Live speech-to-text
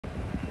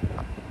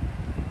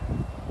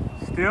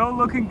Still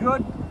looking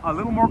good. A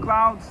little more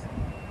clouds.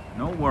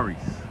 No worries.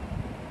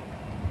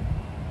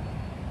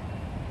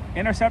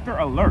 Interceptor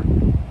alert.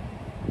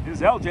 This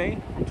is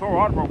LJ from Toro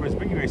Auto Brokers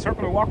bringing you a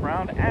circular walk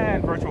around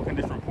and virtual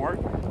condition report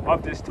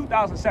of this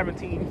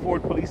 2017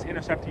 Ford Police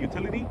Interceptor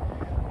utility,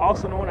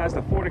 also known as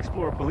the Ford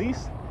Explorer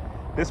Police.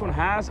 This one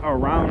has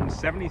around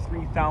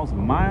 73,000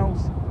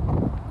 miles,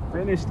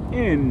 finished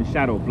in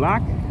shadow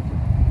black,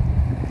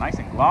 nice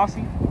and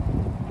glossy.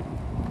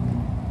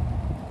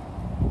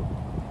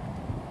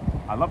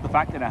 I love the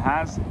fact that it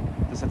has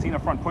the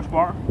Satina front push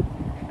bar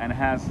and it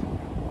has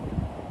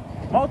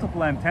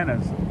multiple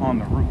antennas on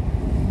the roof.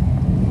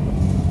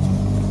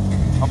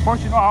 Of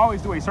course, you know I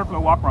always do a circular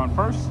walk around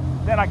first,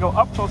 then I go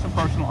up close and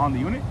personal on the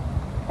unit,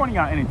 pointing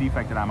out any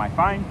defect that I might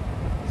find,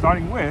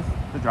 starting with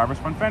the driver's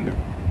front fender.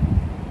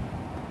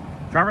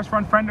 Driver's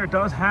front fender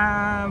does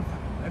have,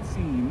 let's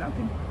see,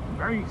 nothing,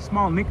 very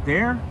small nick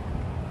there,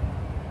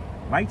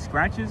 light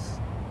scratches,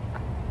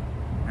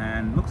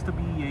 and looks to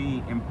be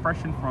a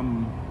impression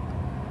from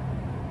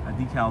a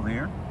decal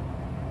there.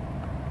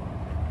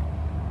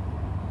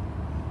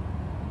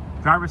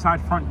 Driver's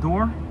side front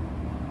door,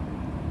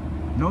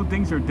 no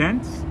dings or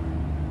dents,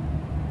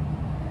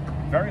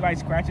 very light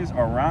scratches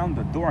around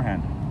the door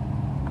handle.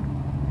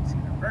 See,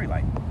 they're very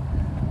light.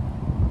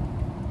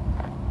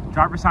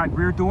 Driver's side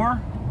rear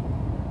door,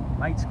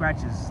 light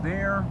scratches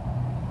there.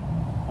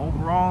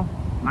 Overall,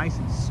 nice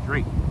and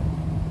straight.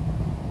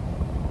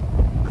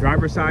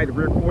 Driver's side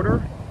rear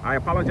quarter, I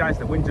apologize,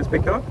 the wind just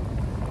picked up.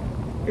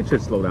 It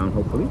should slow down,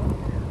 hopefully.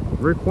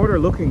 Rear quarter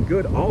looking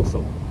good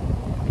also.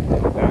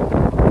 It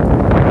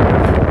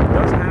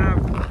does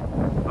have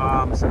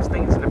some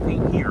stains in the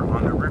paint here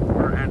on the rear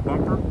quarter and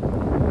bumper.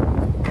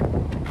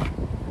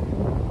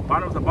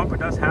 Bottom of the bumper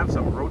does have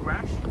some road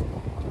rash.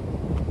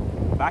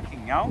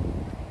 Backing out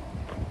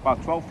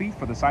about 12 feet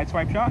for the side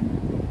swipe shot.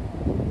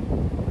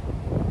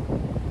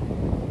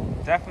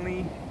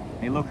 Definitely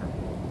a looker.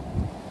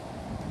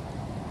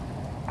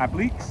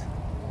 Obliques,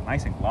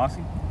 nice and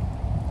glossy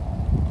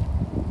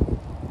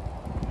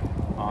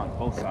on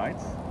both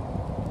sides.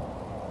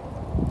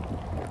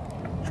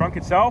 Trunk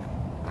itself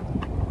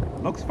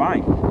looks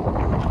fine.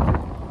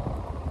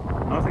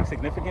 Nothing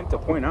significant to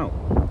point out.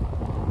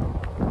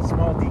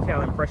 Small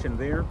decal impression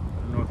there. I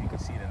don't know if you can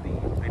see it in the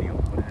video,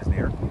 but it is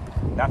there.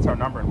 That's our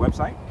number and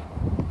website.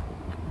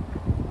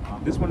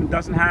 This one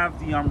doesn't have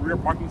the rear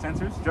parking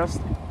sensors,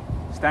 just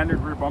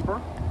standard rear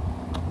bumper.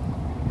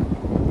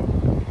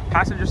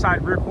 Passenger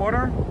side rear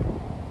quarter,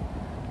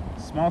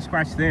 small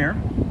scratch there.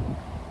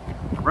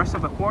 The rest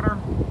of the quarter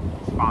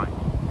is fine.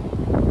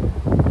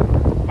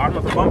 Bottom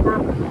of the bumper,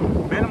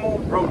 minimal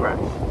road rash.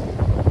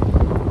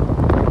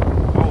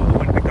 Oh, the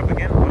wind picked up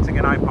again. Once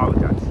again, I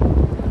apologize.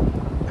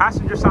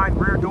 Passenger side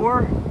rear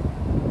door,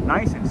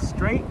 nice and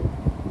straight.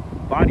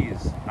 Body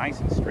is nice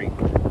and straight.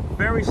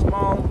 Very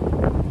small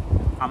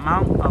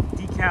amount of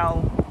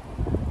decal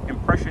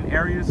impression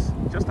areas,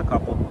 just a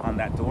couple on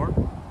that door.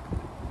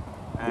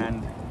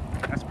 And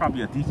that's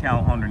probably a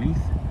decal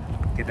underneath.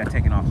 Get that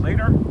taken off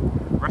later.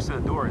 The rest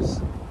of the door is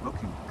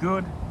looking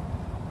good.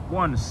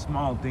 One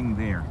small ding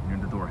there near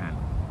the door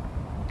handle.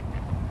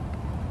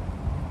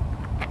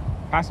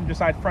 Passenger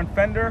side front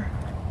fender,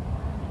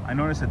 I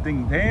noticed a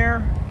ding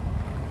there,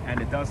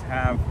 and it does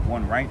have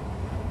one right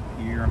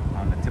here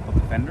on the tip of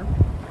the fender.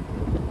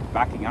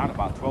 Backing out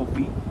about 12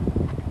 feet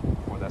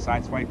for the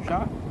side swipe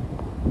shot.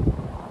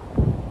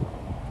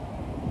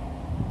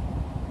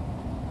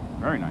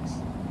 Very nice.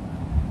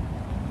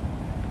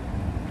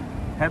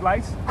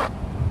 Headlights,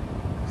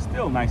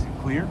 still nice and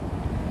clear.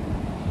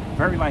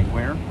 Very light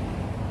wear.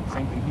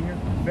 Same thing here.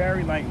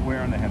 Very light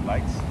wear on the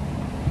headlights.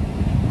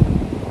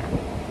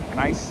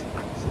 Nice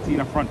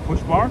Satina front push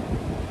bar.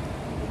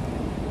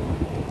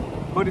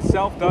 Hood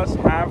itself does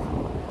have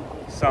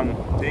some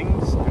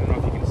dings. I don't know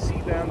if you can see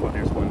them, but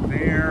there's one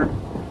there, a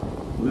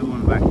little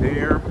one back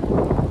there,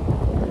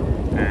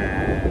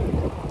 and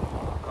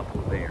a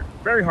couple there.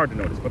 Very hard to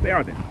notice, but they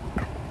are there.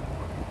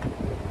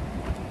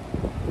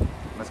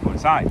 Let's go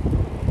inside.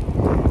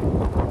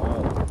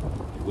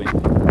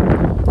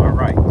 All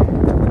right.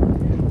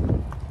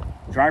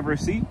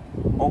 Driver's seat,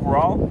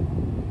 overall,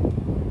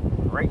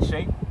 great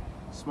shape.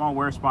 Small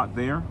wear spot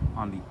there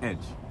on the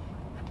edge.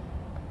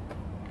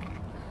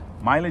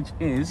 Mileage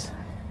is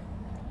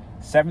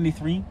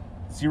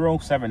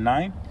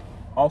 73,079.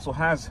 Also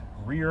has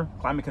rear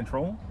climate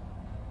control.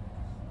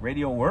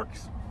 Radio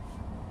works.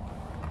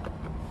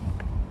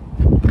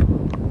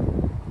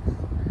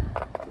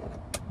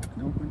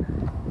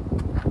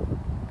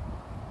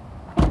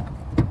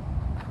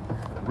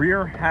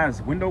 Rear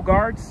has window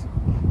guards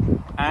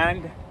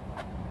and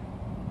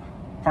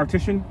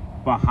partition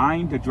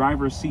behind the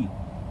driver's seat.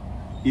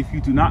 If you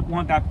do not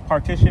want that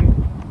partition,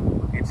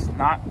 it's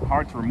not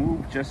hard to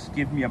remove. Just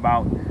give me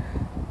about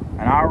an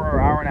hour or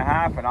hour and a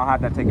half and I'll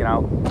have that taken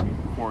out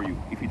for you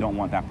if you don't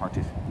want that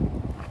partition.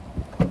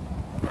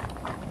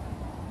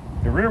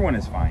 The rear one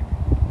is fine.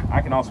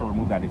 I can also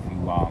remove that if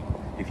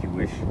you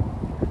wish.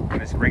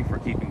 But it's great for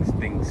keeping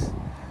things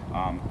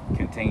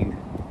contained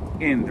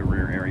in the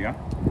rear area.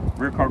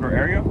 Rear cargo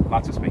area,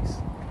 lots of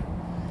space.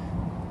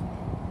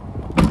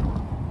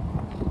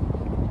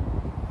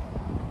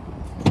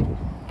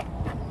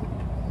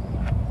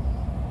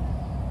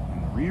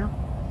 And the rear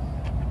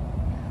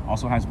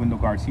also has window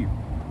guards here.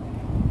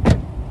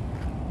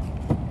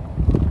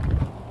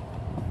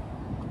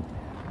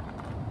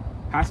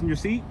 Passenger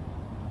seat,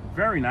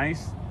 very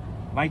nice.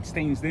 Light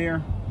stains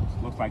there.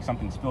 Looks like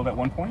something spilled at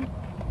one point.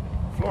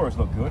 Floors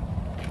look good.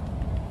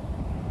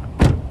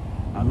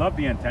 I love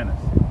the antennas.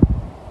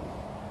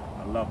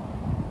 I love them.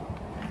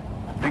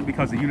 I think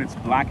because the unit's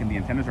black and the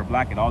antennas are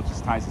black, it all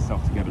just ties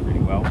itself together really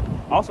well.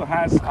 Also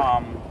has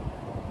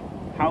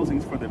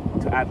housings for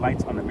to add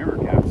lights on the mirror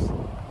caps.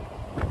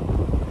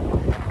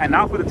 And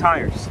now for the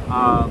tires.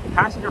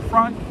 Passenger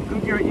front,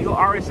 Goodyear Eagle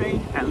RSA,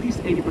 at least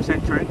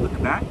 80% tread. Look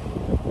at that.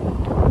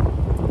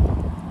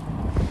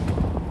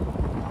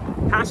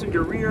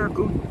 Passenger rear,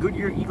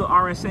 Goodyear Eagle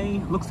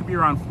RSA, looks to be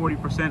around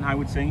 40%, I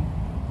would say.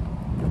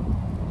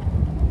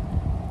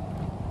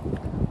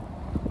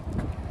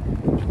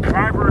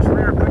 Driver's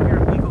rear,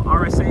 Goodyear Eagle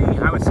RSA,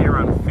 I would say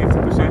around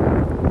 50%.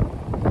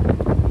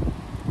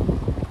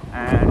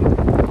 And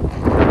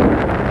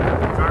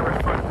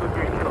driver's front,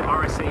 Goodyear Eagle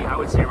RSA, I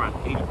would say around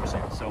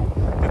 80%. So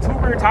the two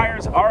rear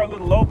tires are a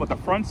little low, but the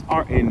fronts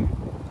are in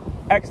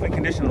excellent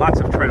condition. Lots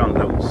of tread on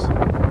those.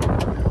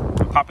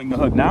 I'm popping the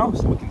hood now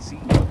so we can see.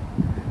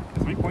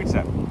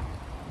 3.7.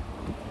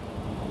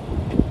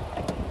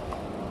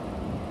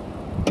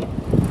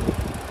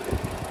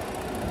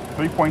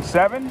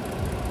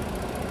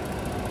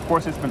 Of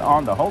course, it's been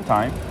on the whole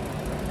time.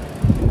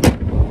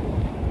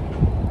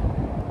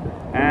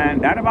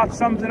 And that about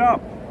sums it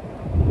up.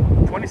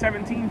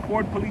 2017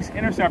 Ford Police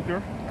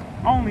Interceptor,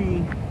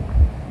 only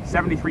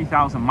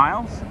 73,000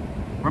 miles.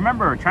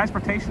 Remember,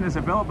 transportation is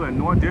available at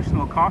no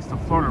additional cost to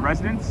Florida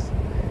residents.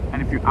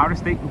 And if you're out of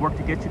state, we work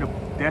to get you the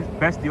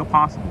best deal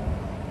possible.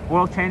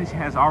 Oil change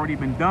has already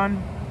been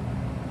done.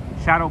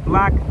 Shadow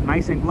black,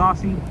 nice and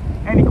glossy.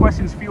 Any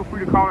questions, feel free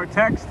to call or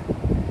text.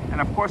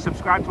 And of course,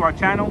 subscribe to our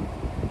channel.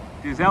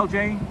 This is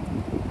LJ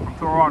from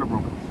Toro Auto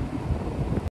Brokers.